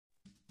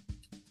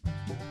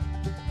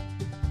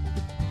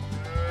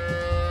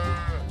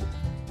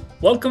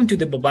Welcome to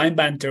the Bovine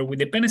Banter with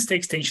the Penn State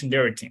Extension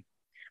Dairy Team.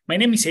 My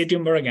name is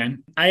Adrian Barragan.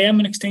 I am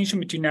an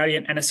Extension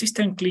veterinarian and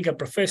assistant clinical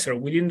professor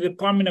within the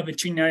Department of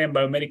Veterinary and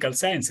Biomedical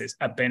Sciences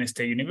at Penn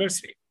State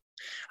University.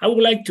 I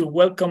would like to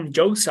welcome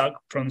Joe Zug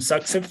from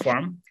Zugstead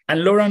Farms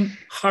and Loran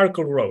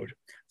Harclerode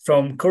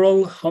from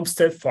Corle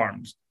Homestead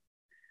Farms.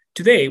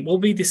 Today, we'll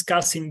be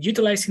discussing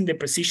utilizing the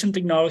precision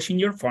technology in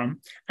your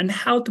farm and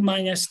how to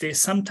manage the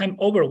sometimes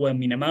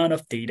overwhelming amount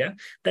of data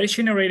that is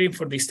generated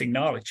for this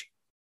technology.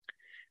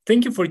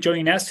 Thank you for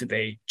joining us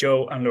today,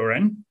 Joe and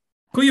Loran.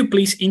 Could you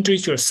please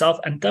introduce yourself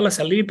and tell us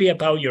a little bit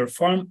about your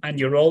farm and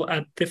your role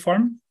at the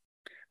farm?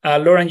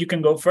 Loran, you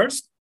can go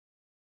first.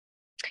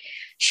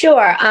 Sure.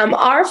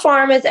 Our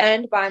farm is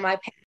owned by my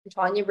parent,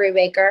 Tanya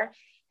Brubaker,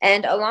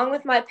 and along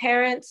with my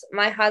parents,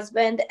 my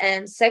husband,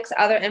 and 6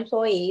 other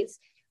employees,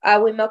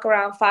 we milk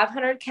around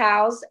 500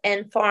 cows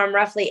and farm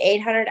roughly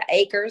 800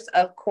 acres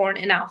of corn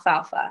and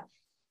alfalfa.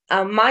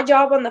 My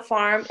job on the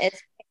farm is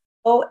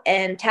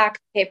and tax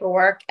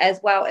paperwork, as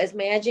well as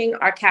managing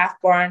our calf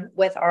barn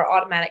with our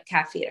automatic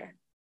calf feeder.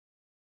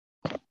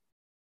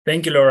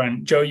 Thank you,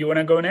 Loran. Joe, you want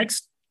to go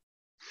next?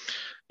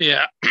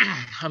 Yeah,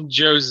 I'm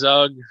Joe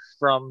Zug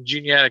from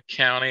Juniata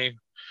County.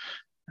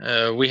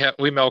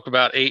 We milk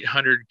about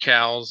 800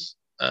 cows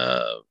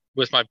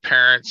with my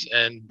parents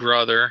and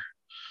brother,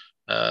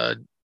 Art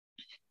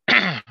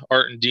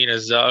and Dina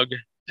Zug,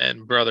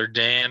 and brother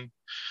Dan.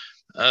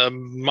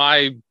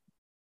 My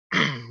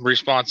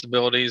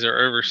responsibilities are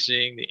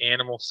overseeing the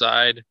animal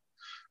side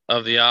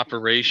of the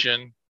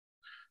operation,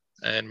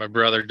 and my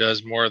brother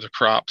does more of the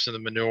crops and the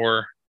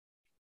manure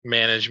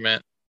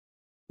management.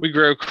 We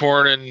grow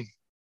corn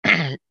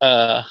and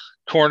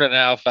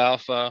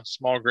alfalfa,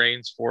 small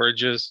grains,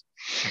 forages.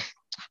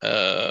 We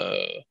have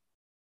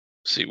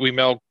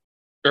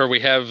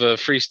a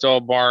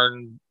freestall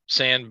barn,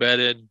 sand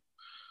bedded,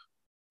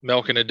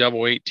 milking a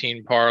double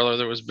 18 parlor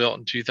that was built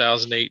in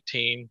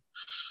 2018.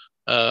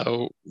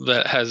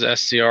 That has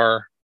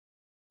SCR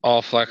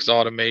all flex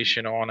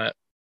automation on it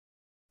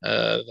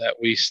that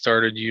we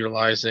started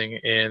utilizing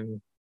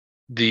in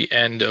the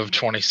end of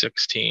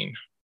 2016.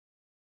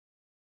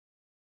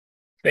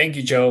 Thank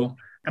you, Joe.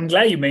 I'm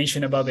glad you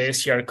mentioned about the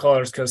SCR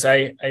colors because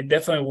I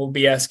definitely will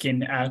be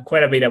asking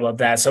quite a bit about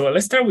that. So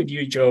let's start with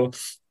you, Joe.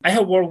 I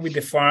have worked with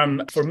the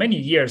farm for many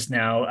years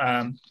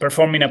now,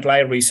 performing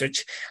applied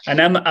research,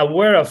 and I'm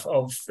aware of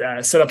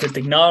sort of the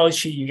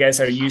technology you guys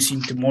are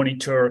using to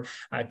monitor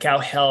cow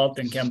health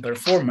and cow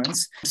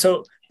performance.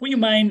 So would you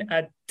mind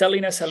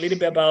telling us a little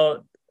bit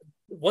about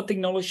what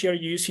technology are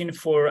you using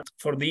for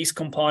these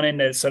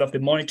components, sort of the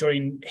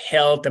monitoring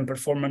health and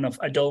performance of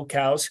adult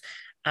cows?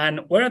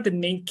 And what are the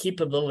main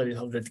capabilities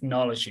of the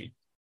technology?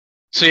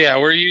 So yeah,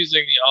 we're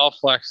using the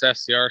All-Flex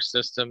SCR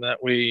system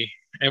that we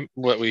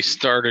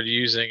started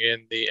using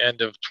in the end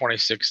of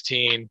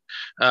 2016.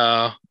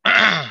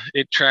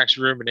 It tracks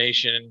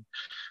rumination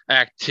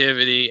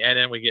activity, and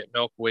then we get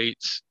milk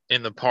weights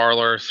in the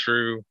parlor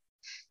through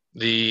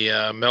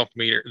the milk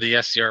meter,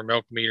 the SCR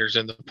milk meters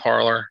in the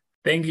parlor.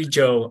 Thank you,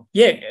 Joe.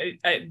 Yeah,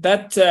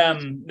 that's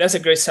a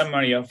great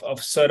summary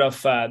of sort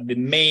of the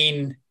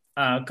main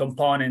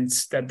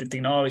components that the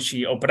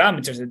technology or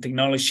parameters the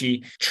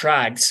technology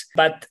tracks.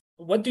 But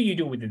what do you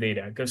do with the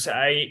data? Because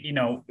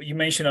you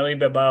mentioned a little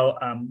bit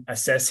about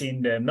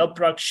assessing the milk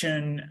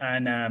production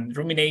and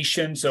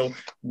rumination. So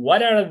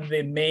what are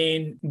the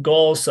main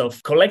goals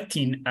of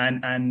collecting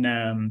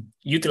and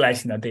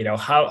utilizing that data?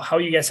 How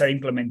you guys are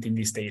implementing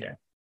this data?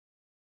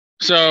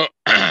 So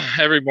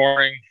every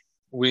morning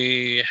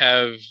we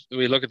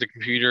look at the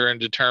computer and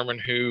determine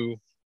who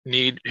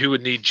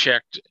would need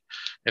checked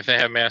if they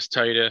have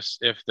mastitis,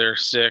 if they're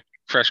sick,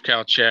 fresh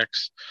cow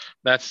checks.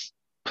 That's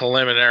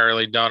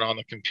preliminarily done on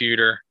the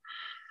computer.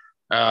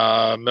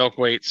 Milk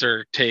weights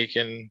are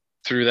taken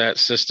through that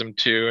system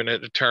too, and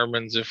it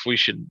determines if we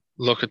should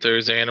look at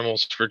those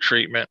animals for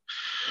treatment.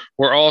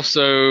 We're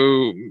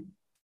also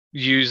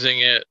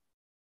using it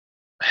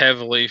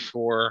heavily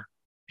for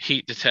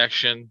heat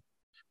detection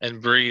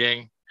and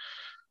breeding.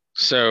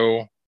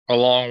 So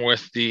along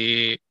with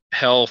the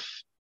health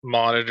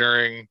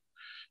monitoring,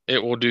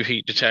 it will do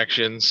heat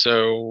detection.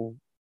 So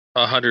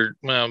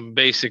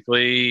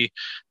basically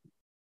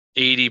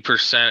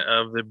 80%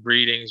 of the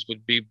breedings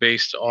would be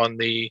based on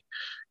the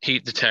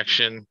heat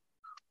detection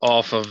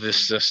off of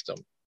this system.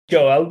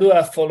 Joe, I'll do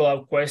a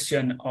follow-up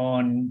question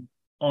on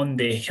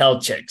the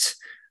health checks.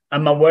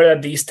 I'm aware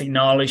that this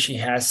technology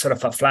has sort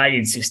of a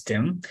flagging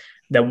system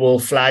that will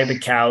flag the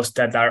cows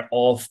that are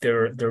off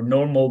their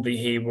normal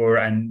behavior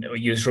and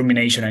use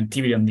rumination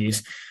activity on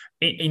this.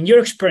 In your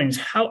experience,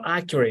 how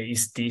accurate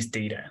is this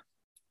data?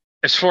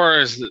 As far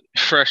as the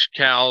fresh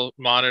cow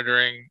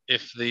monitoring,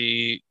 if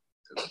the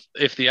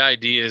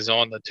ID is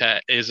on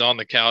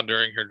the cow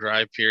during her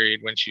dry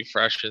period when she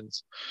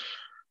freshens,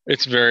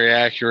 it's very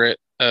accurate.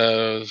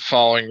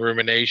 Following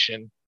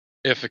rumination,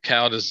 if the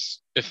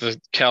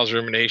cow's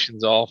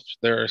rumination's off,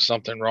 there is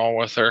something wrong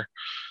with her.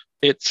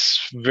 It's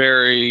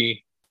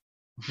very,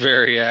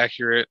 very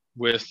accurate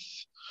with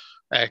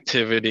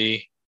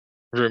activity,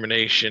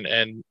 rumination,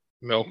 and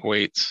milk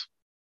weights.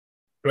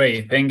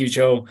 Great. Thank you,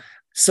 Joe.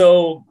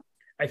 So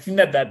I think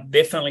that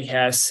definitely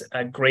has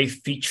great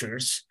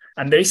features.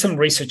 And there is some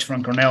research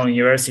from Cornell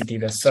University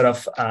that sort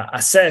of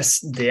assess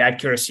the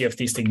accuracy of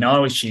this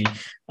technology.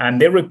 And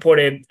they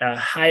reported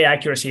high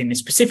accuracy in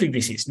specific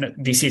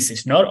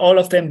diseases, not all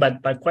of them,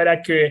 but quite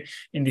accurate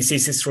in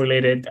diseases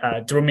related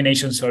to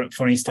ruminations, or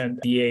for instance,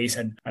 DAs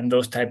and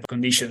those type of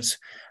conditions.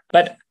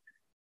 But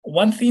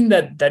one thing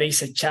that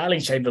is a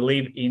challenge, I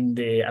believe, in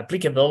the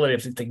applicability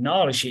of the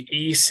technology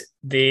is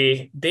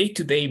the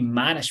day-to-day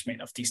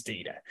management of this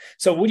data.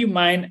 So would you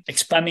mind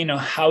expanding on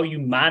how you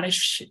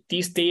manage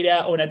this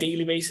data on a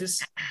daily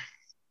basis?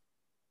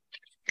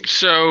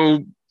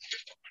 So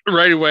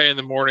right away in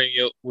the morning,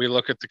 we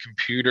look at the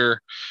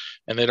computer,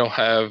 and they don't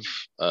have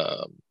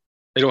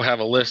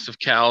a list of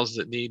cows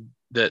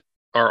that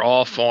are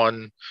off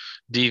on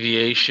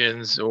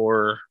deviations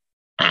or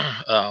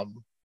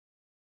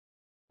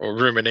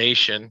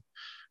rumination.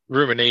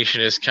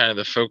 Rumination is kind of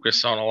the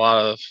focus on a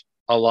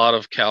lot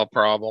of cow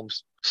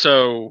problems.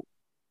 So,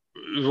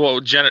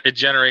 it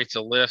generates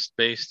a list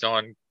based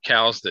on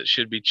cows that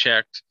should be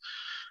checked,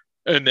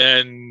 and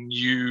then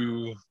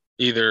we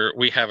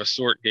have a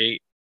sort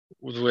gate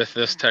with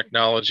this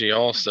technology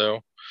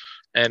also,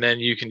 and then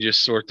you can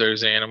just sort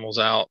those animals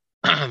out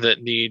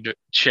that need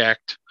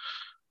checked.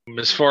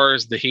 As far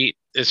as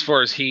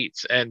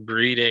heats and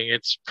breeding,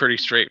 it's pretty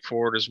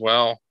straightforward as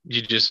well.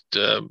 You just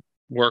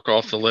work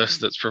off the list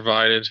that's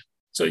provided.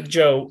 So,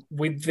 Joe,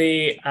 with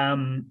the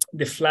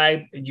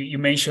flag, you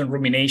mentioned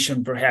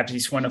rumination perhaps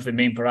is one of the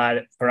main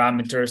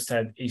parameters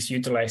that is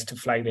utilized to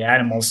flag the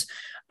animals.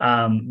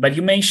 But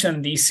you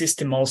mentioned this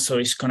system also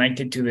is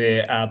connected to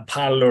the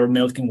parlor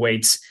milking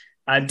weights.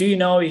 Do you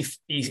know if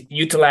it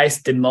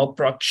utilized the milk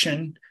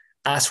production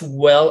as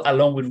well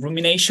along with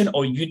rumination,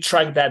 or you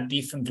track that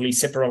differently,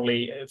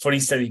 separately? For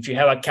instance, if you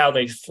have a cow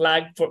that is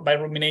flagged by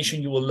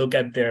rumination, you will look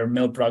at their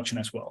milk production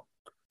as well.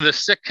 The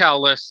sick cow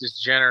list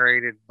is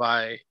generated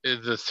by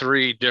the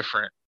three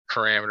different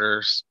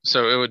parameters.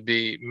 So it would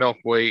be milk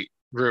weight,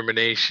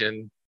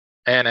 rumination,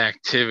 and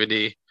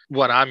activity.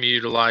 What I'm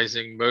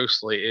utilizing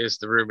mostly is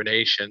the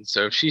rumination.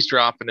 So if she's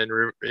dropping in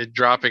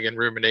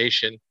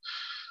rumination,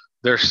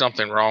 there's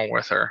something wrong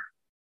with her.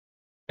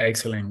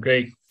 Excellent.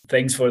 Great.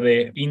 Thanks for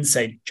the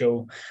insight,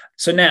 Joe.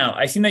 So now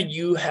I think that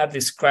you have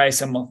described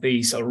some of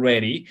these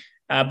already,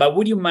 but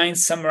would you mind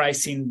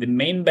summarizing the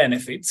main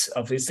benefits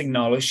of this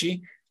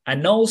technology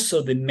and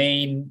also the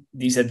main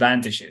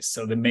disadvantages?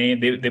 So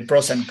the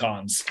pros and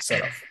cons,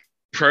 sort of.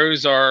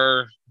 Pros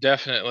are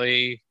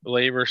definitely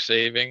labor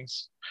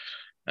savings.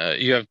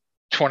 You have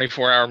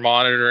 24-hour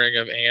monitoring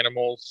of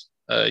animals.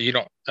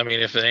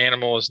 If an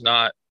animal is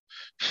not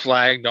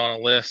flagged on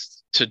a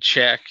list to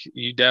check,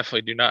 you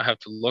definitely do not have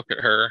to look at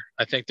her.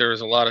 I think there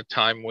was a lot of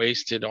time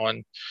wasted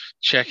on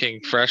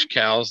checking fresh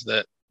cows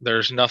that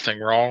there's nothing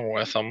wrong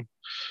with them.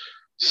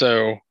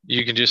 So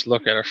you can just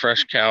look at a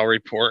fresh cow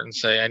report and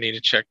say, I need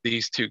to check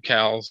these 2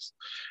 cows,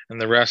 and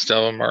the rest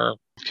of them are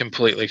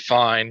completely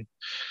fine.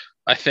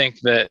 I think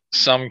that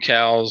some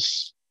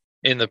cows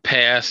in the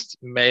past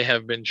may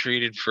have been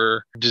treated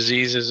for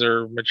diseases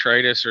or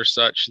metritis or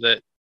such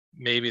that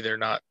maybe they're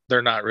not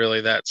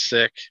really that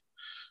sick,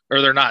 or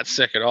they're not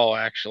sick at all,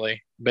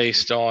 actually,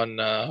 based on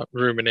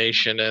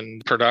rumination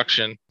and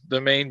production.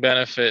 The main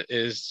benefit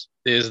is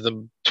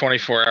the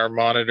 24-hour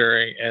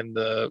monitoring and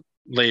the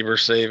labor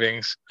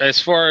savings.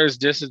 As far as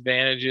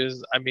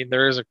disadvantages,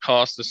 there is a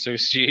cost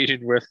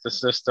associated with the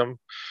system,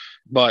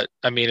 but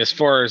as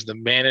far as the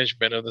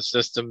management of the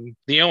system,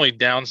 the only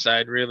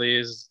downside really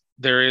is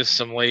there is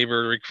some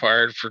labor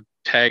required for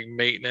tag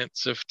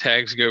maintenance if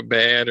tags go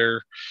bad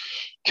or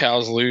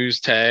cows lose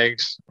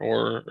tags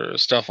or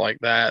stuff like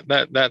that.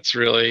 But that's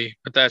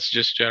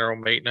just general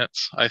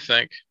maintenance, I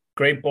think.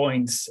 Great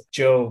points,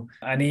 Joe.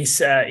 And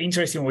it's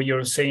interesting what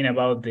you're saying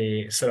about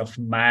the sort of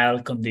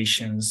mild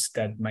conditions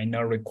that might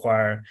not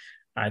require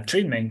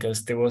treatment,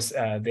 because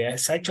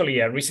there's actually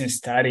a recent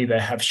study that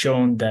have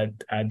shown that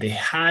the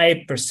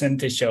high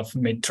percentage of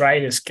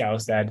metritis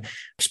cows that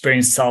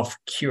experience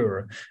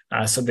self-cure,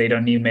 so they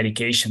don't need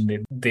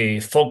medication. The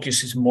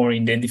focus is more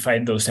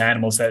identifying those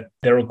animals that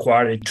they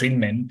require the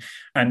treatment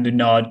and do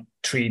not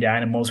treat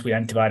animals with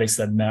antibiotics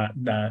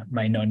that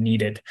might not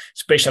need it,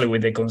 especially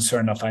with the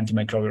concern of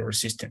antimicrobial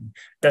resistance.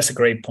 That's a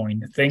great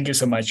point. Thank you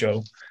so much,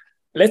 Joe.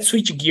 Let's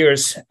switch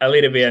gears a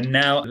little bit. And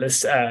now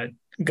let's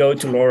go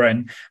to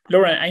Loran.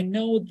 Loran, I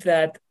know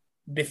that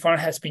the farm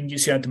has been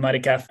using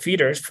automatic calf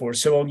feeders for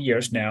several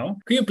years now.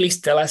 Could you please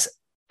tell us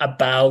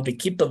about the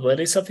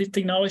capabilities of this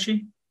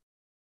technology?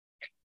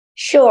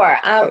 Sure.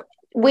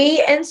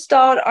 We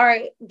installed our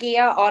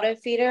Gia auto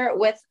feeder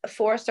with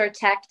Forester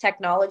Tech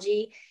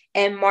technology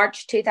in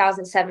March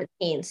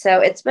 2017.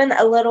 So it's been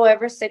a little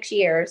over 6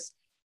 years.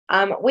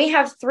 We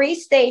have 3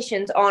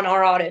 stations on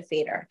our auto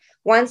feeder,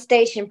 1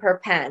 station per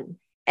pen,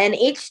 and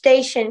each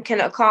station can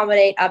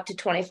accommodate up to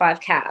 25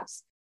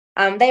 calves.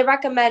 They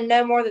recommend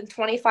no more than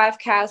 25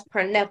 calves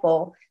per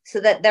nipple so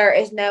that there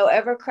is no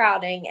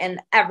overcrowding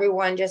and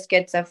everyone just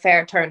gets a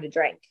fair turn to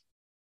drink.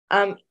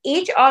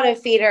 Each auto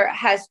feeder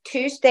has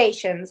 2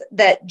 stations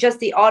that just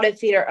the auto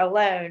feeder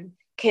alone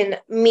can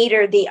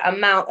meter the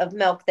amount of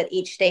milk that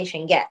each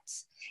station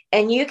gets.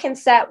 And you can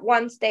set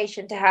one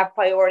station to have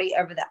priority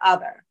over the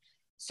other.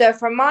 So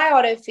for my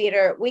auto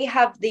feeder, we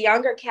have the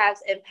younger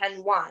calves in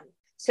pen 1.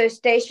 So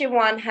station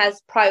 1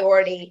 has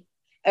priority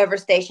over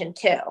station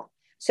 2.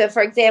 So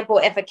for example,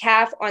 if a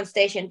calf on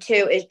station 2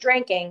 is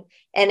drinking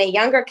and a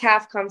younger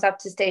calf comes up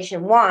to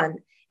station 1,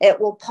 it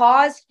will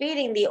pause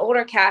feeding the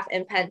older calf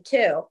in pen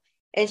 2.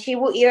 And she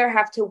will either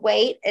have to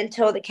wait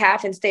until the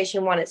calf in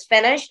station 1 is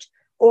finished,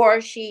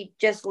 or she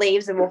just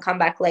leaves and will come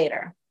back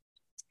later.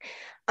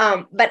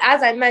 But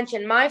as I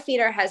mentioned, my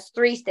feeder has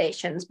 3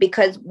 stations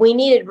because we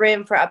needed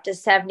room for up to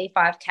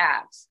 75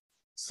 calves.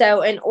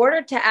 So in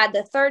order to add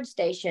the 3rd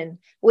station,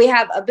 we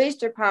have a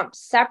booster pump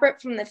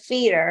separate from the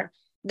feeder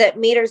that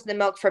meters the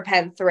milk for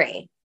pen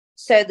 3.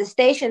 So the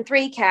station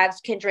 3 calves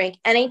can drink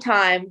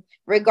anytime,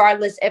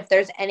 regardless if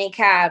there's any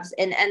calves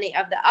in any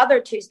of the other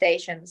 2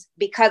 stations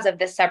because of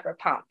this separate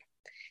pump.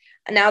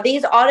 Now,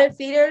 these auto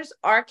feeders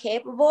are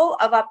capable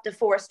of up to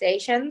 4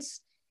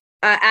 stations.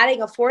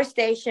 Adding a 4th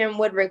station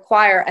would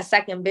require a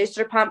second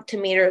booster pump to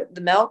meter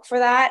the milk for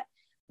that,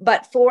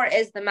 but 4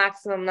 is the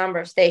maximum number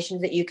of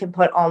stations that you can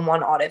put on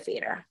one auto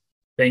feeder.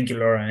 Thank you,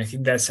 Loran. I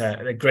think that's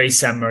a great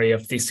summary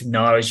of this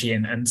technology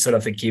and sort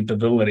of the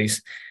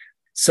capabilities.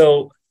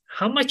 So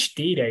how much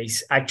data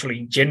is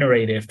actually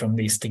generated from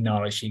this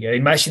technology? I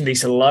imagine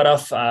there's a lot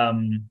of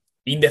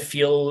in the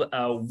field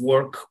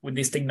work with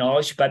this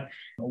technology, but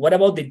what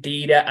about the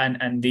data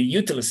and the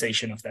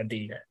utilization of that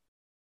data?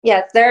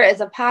 Yes, there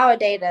is a pile of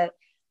data.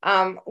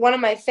 One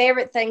of my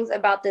favorite things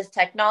about this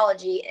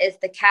technology is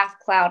the Calf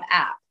Cloud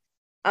app.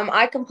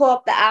 I can pull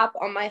up the app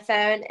on my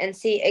phone and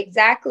see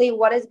exactly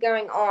what is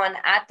going on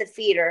at the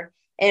feeder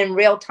in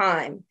real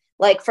time.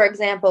 Like, for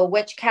example,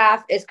 which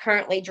calf is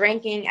currently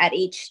drinking at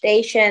each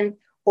station,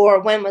 or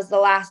when was the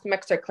last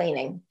mixer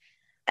cleaning.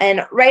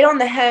 And right on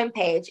the home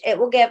page, it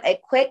will give a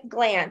quick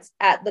glance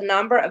at the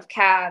number of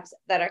calves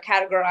that are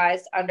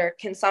categorized under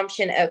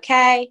consumption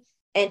okay,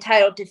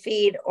 entitled to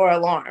feed, or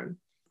alarm.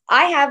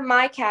 I have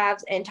my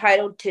calves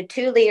entitled to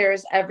 2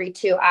 liters every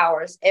 2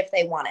 hours if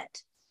they want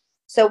it.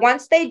 So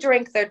once they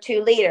drink their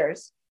 2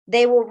 liters,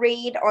 they will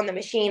read on the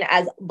machine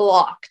as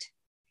blocked.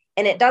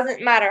 And it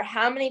doesn't matter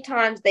how many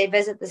times they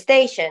visit the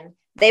station,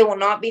 they will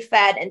not be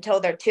fed until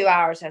their 2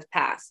 hours has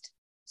passed.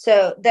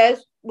 So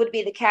those would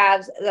be the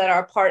calves that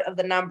are part of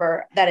the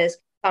number that is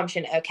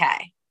consumption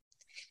okay.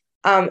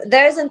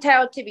 Those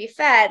entitled to be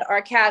fed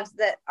are calves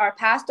that are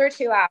past their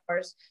 2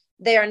 hours.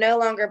 They are no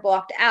longer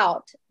blocked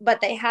out, but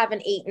they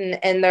haven't eaten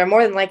and they're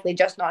more than likely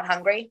just not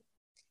hungry.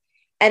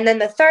 And then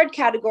the 3rd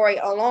category,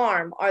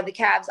 alarm, are the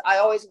calves I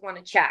always want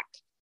to check.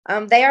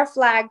 They are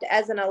flagged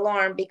as an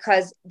alarm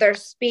because their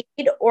speed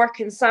or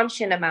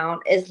consumption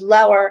amount is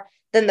lower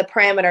than the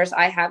parameters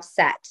I have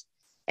set.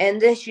 And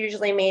this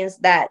usually means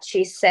that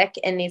she's sick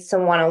and needs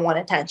some one-on-one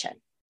attention.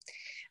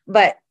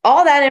 But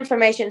all that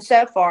information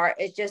so far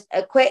is just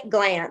a quick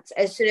glance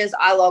as soon as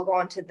I log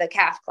on to the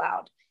Calf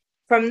Cloud.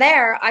 From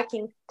there, I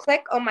can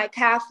click on my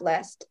calf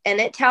list, and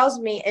it tells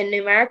me in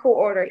numerical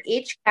order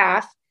each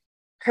calf,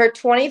 her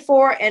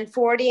 24 and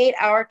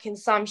 48-hour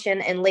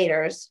consumption in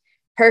liters,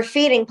 her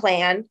feeding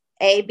plan,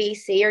 A, B,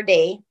 C, or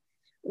D,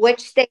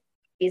 which stage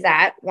she's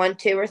at, 1,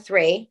 2, or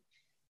 3,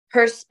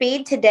 her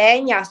speed today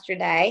and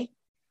yesterday,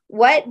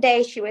 what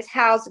day she was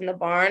housed in the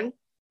barn,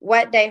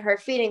 what day her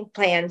feeding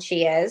plan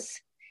she is,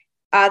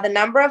 the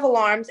number of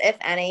alarms, if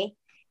any,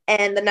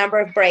 and the number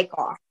of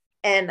break-off.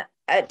 And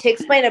to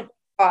explain a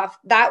break-off,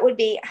 that would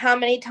be how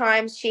many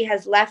times she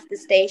has left the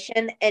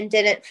station and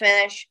didn't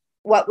finish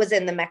what was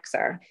in the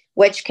mixer,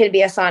 which could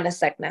be a sign of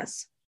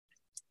sickness.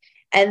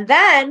 And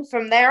then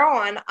from there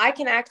on, I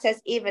can access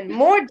even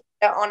more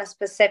data on a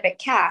specific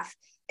calf.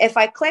 If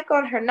I click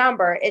on her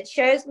number, it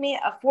shows me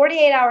a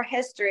 48-hour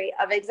history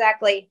of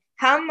exactly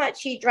how much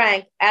she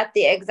drank at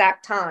the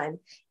exact time.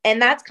 And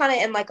that's kind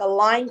of in like a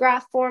line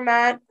graph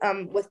format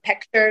with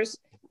pictures.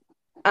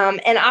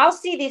 And I'll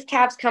see these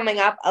calves coming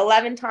up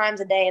 11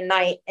 times a day and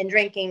night and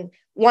drinking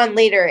 1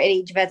 liter at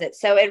each visit.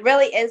 So it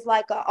really is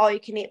like an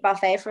all-you-can-eat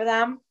buffet for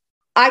them.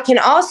 I can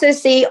also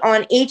see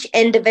on each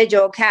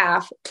individual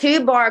calf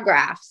 2 bar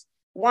graphs,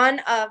 one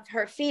of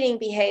her feeding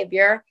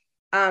behavior,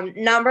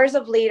 numbers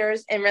of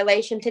liters in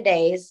relation to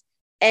days,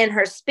 and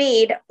her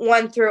speed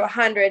 1 through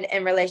 100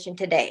 in relation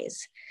to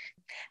days.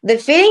 The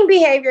feeding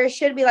behavior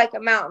should be like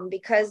a mountain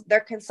because their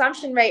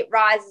consumption rate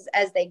rises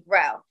as they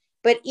grow,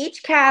 but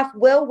each calf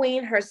will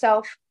wean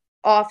herself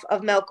off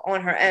of milk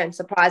on her own,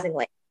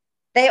 surprisingly.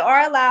 They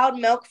are allowed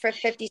milk for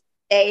 50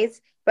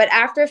 days, but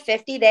after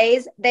 50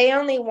 days, they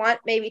only want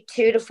maybe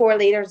 2 to 4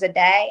 liters a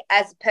day,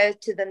 as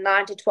opposed to the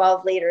 9 to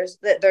 12 liters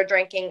that they're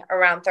drinking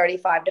around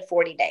 35 to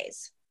 40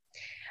 days.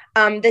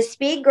 The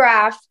speed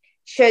graph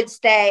should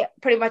stay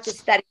pretty much a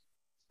steady.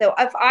 So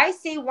if I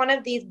see one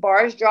of these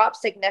bars drop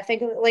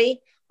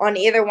significantly on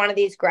either one of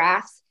these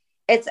graphs,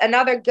 it's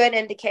another good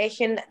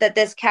indication that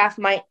this calf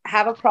might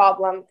have a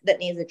problem that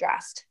needs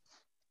addressed.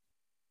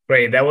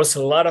 Great. That was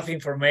a lot of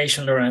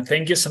information, Loran.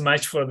 Thank you so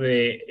much for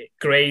the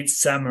Great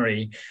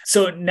summary.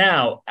 So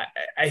now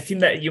I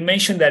think that you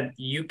mentioned that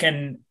you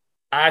can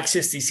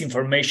access this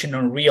information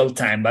on real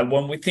time. But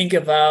when we think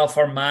about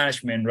farm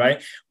management,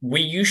 right,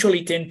 we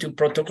usually tend to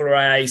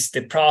protocolize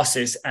the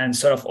process and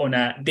sort of on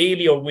a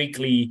daily or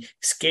weekly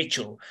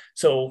schedule.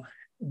 So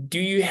do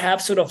you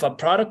have sort of a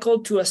protocol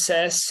to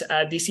assess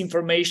this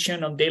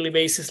information on daily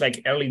basis,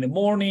 like early in the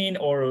morning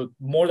or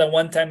more than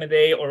one time a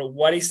day? Or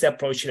what is the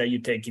approach that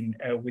you're taking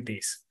with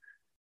this?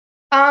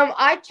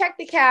 I check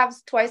the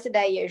calves twice a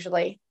day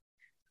usually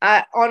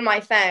on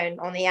my phone,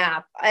 on the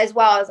app, as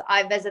well as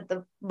I visit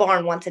the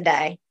barn once a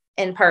day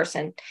in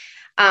person.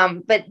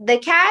 But the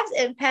calves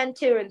in pen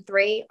 2 and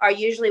 3 are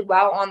usually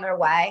well on their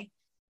way.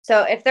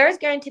 So if there's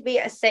going to be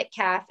a sick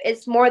calf,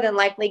 it's more than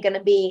likely going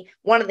to be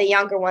one of the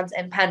younger ones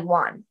in pen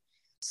 1.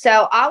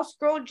 So I'll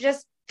scroll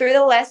just through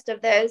the list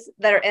of those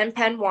that are in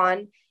pen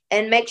 1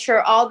 and make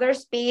sure all their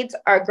speeds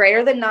are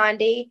greater than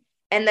 90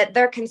 and that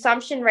their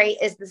consumption rate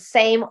is the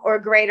same or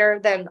greater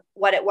than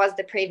what it was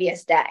the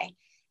previous day.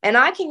 And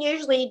I can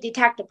usually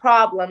detect a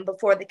problem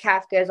before the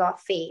calf goes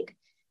off feed.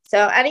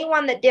 So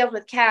anyone that deals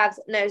with calves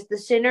knows the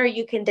sooner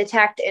you can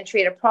detect and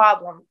treat a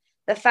problem,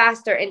 the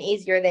faster and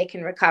easier they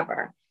can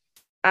recover.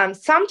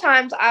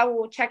 Sometimes I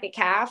will check a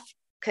calf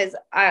because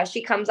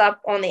she comes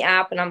up on the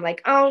app and I'm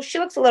like, oh, she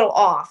looks a little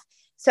off.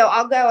 So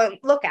I'll go and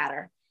look at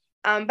her.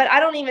 But I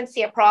don't even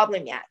see a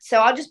problem yet. So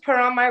I'll just put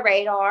her on my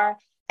radar.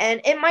 And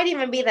it might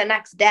even be the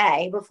next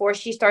day before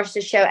she starts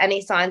to show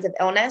any signs of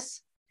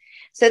illness.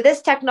 So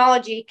this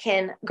technology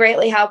can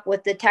greatly help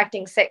with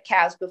detecting sick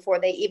calves before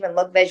they even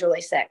look visually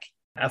sick.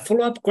 A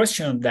follow-up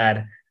question on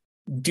that.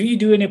 Do you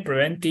do any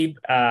preventive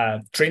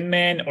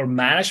treatment or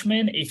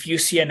management if you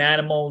see an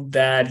animal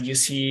that you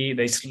see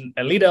that's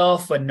a little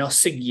off but not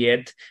sick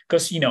yet?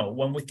 Because,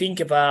 when we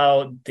think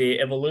about the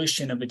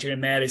evolution of veterinary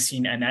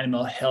medicine and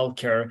animal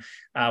healthcare,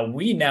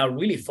 we now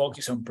really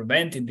focus on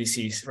preventing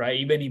disease, right?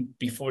 Even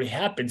before it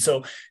happens.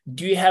 So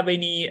do you have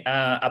any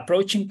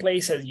approach in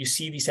place as you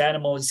see this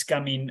animal is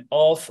coming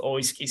off or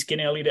is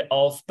getting a little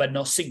off but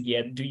not sick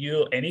yet? Do you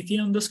do anything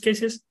on those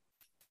cases?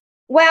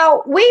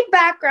 Well, we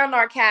background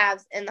our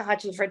calves in the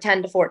hutches for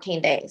 10 to 14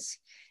 days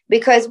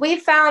because we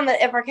found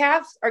that if our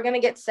calves are going to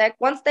get sick,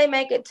 once they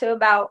make it to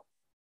about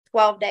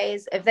 12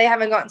 days, if they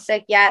haven't gotten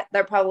sick yet,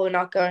 they're probably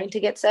not going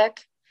to get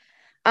sick.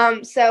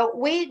 So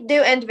we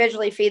do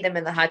individually feed them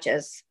in the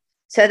hutches.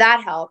 So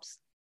that helps.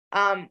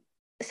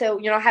 So,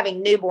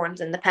 having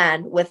newborns in the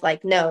pen with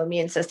like no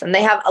immune system,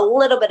 they have a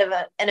little bit of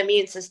an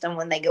immune system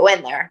when they go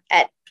in there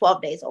at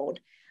 12 days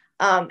old.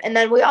 And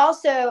then we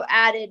also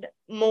added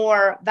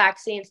more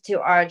vaccines to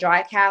our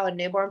dry cow and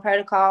newborn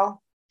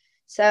protocol.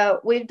 So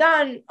we've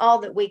done all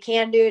that we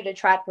can do to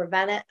try to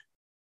prevent it,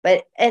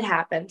 but it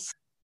happens.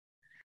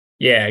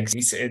 Yeah,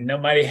 no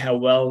matter how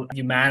well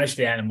you manage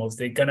the animals,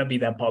 they're going to be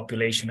that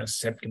population of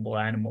susceptible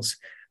animals.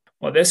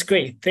 Well, that's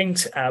great.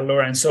 Thanks,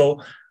 Loran.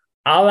 So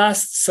I'll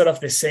ask sort of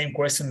the same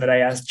question that I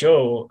asked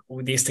Joe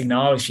with this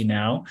technology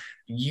now.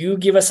 You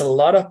give us a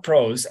lot of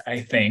pros,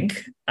 I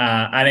think.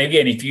 And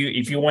again, if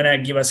you want to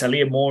give us a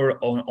little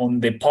more on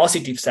the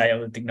positive side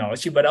of the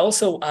technology, but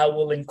also I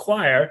will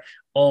inquire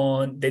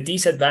on the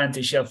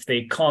disadvantage of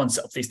the cons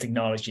of this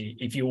technology,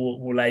 if you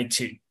would like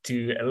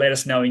to let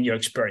us know in your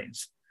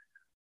experience.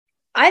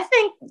 I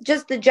think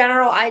just the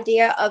general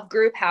idea of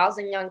group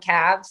housing young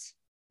calves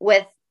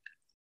with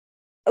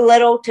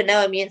little to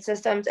no immune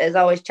systems is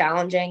always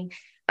challenging.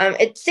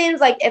 It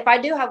seems like if I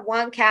do have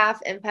one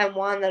calf in pen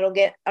 1 that'll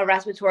get a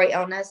respiratory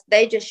illness,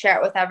 they just share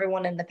it with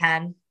everyone in the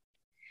pen.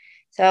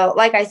 So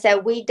like I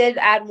said, we did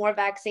add more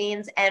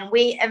vaccines and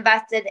we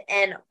invested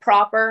in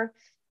proper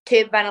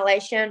tube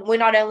ventilation. We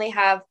not only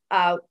have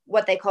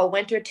what they call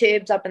winter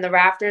tubes up in the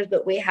rafters,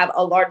 but we have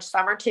a large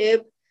summer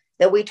tube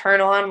that we turn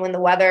on when the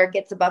weather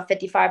gets above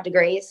 55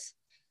 degrees.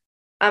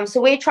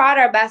 So we tried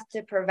our best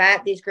to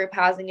prevent these group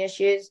housing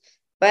issues.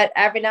 But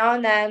every now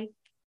and then,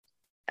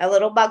 a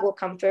little bug will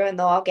come through and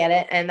they'll all get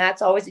it. And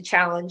that's always a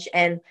challenge.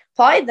 And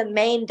probably the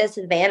main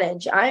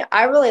disadvantage,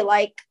 I really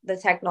like the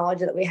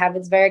technology that we have.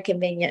 It's very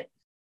convenient.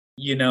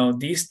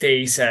 These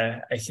days,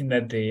 I think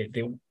that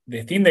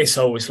the thing that's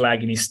always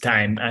lagging is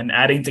time. And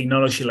adding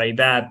technology like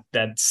that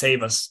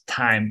save us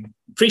time,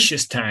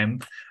 precious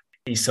time,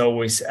 is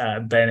always a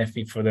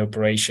benefit for the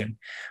operation.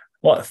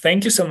 Well,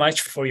 thank you so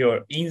much for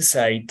your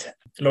insight,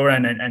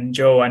 Loran and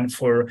Joe, and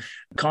for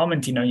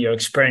commenting on your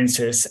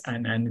experiences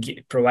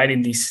and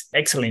providing this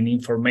excellent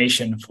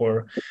information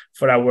for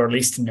our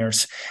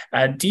listeners.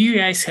 Do you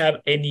guys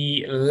have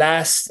any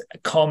last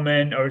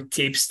comment or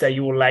tips that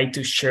you would like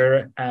to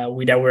share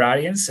with our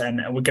audience?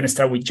 And we're going to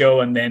start with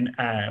Joe, and then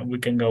we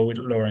can go with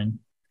Loran.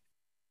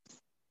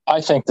 I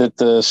think that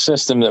the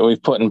system that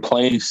we've put in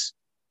place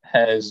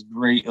has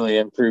greatly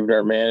improved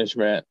our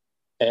management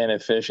and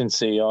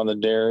efficiency on the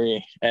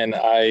dairy. And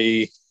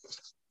I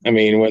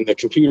mean, when the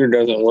computer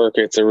doesn't work,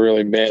 it's a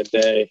really bad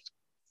day.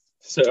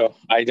 So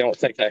I don't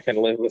think I can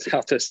live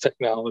without this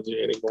technology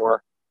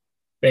anymore.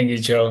 Thank you,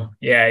 Joe.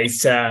 Yeah,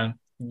 it's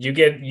you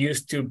get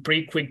used to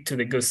pretty quick to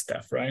the good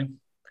stuff, right?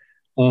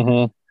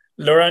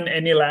 Mm-hmm. Loran,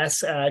 any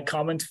last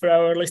comments for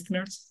our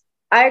listeners?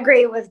 I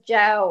agree with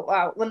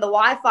Joe. When the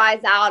Wi-Fi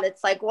is out,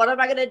 it's like, what am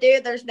I going to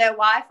do? There's no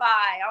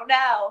Wi-Fi.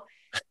 Oh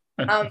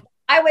no.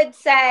 I would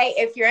say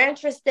if you're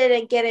interested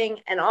in getting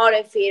an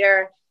auto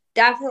feeder,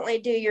 definitely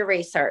do your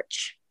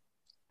research.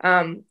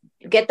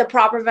 Get the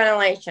proper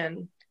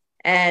ventilation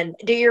and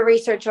do your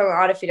research on the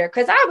auto feeder.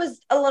 Because I was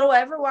a little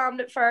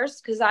overwhelmed at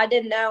first because I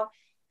didn't know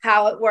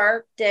how it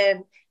worked.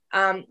 And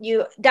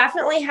you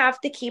definitely have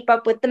to keep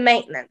up with the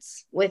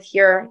maintenance with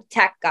your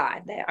tech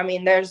guy. I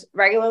mean, there's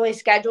regularly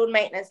scheduled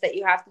maintenance that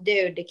you have to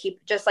do to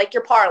keep, just like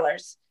your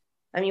parlors.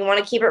 You want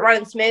to keep it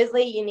running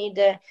smoothly, you need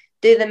to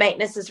do the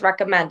maintenance as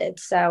recommended.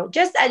 So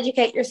just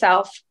educate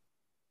yourself.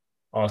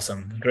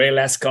 Awesome. Great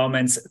last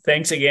comments.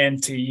 Thanks again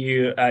to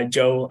you,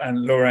 Joe and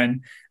Loran,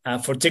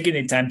 for taking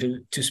the time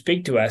to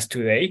speak to us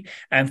today.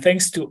 And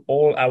thanks to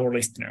all our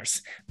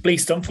listeners.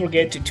 Please don't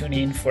forget to tune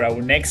in for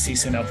our next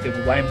season of the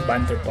Bovine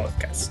Banter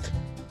podcast.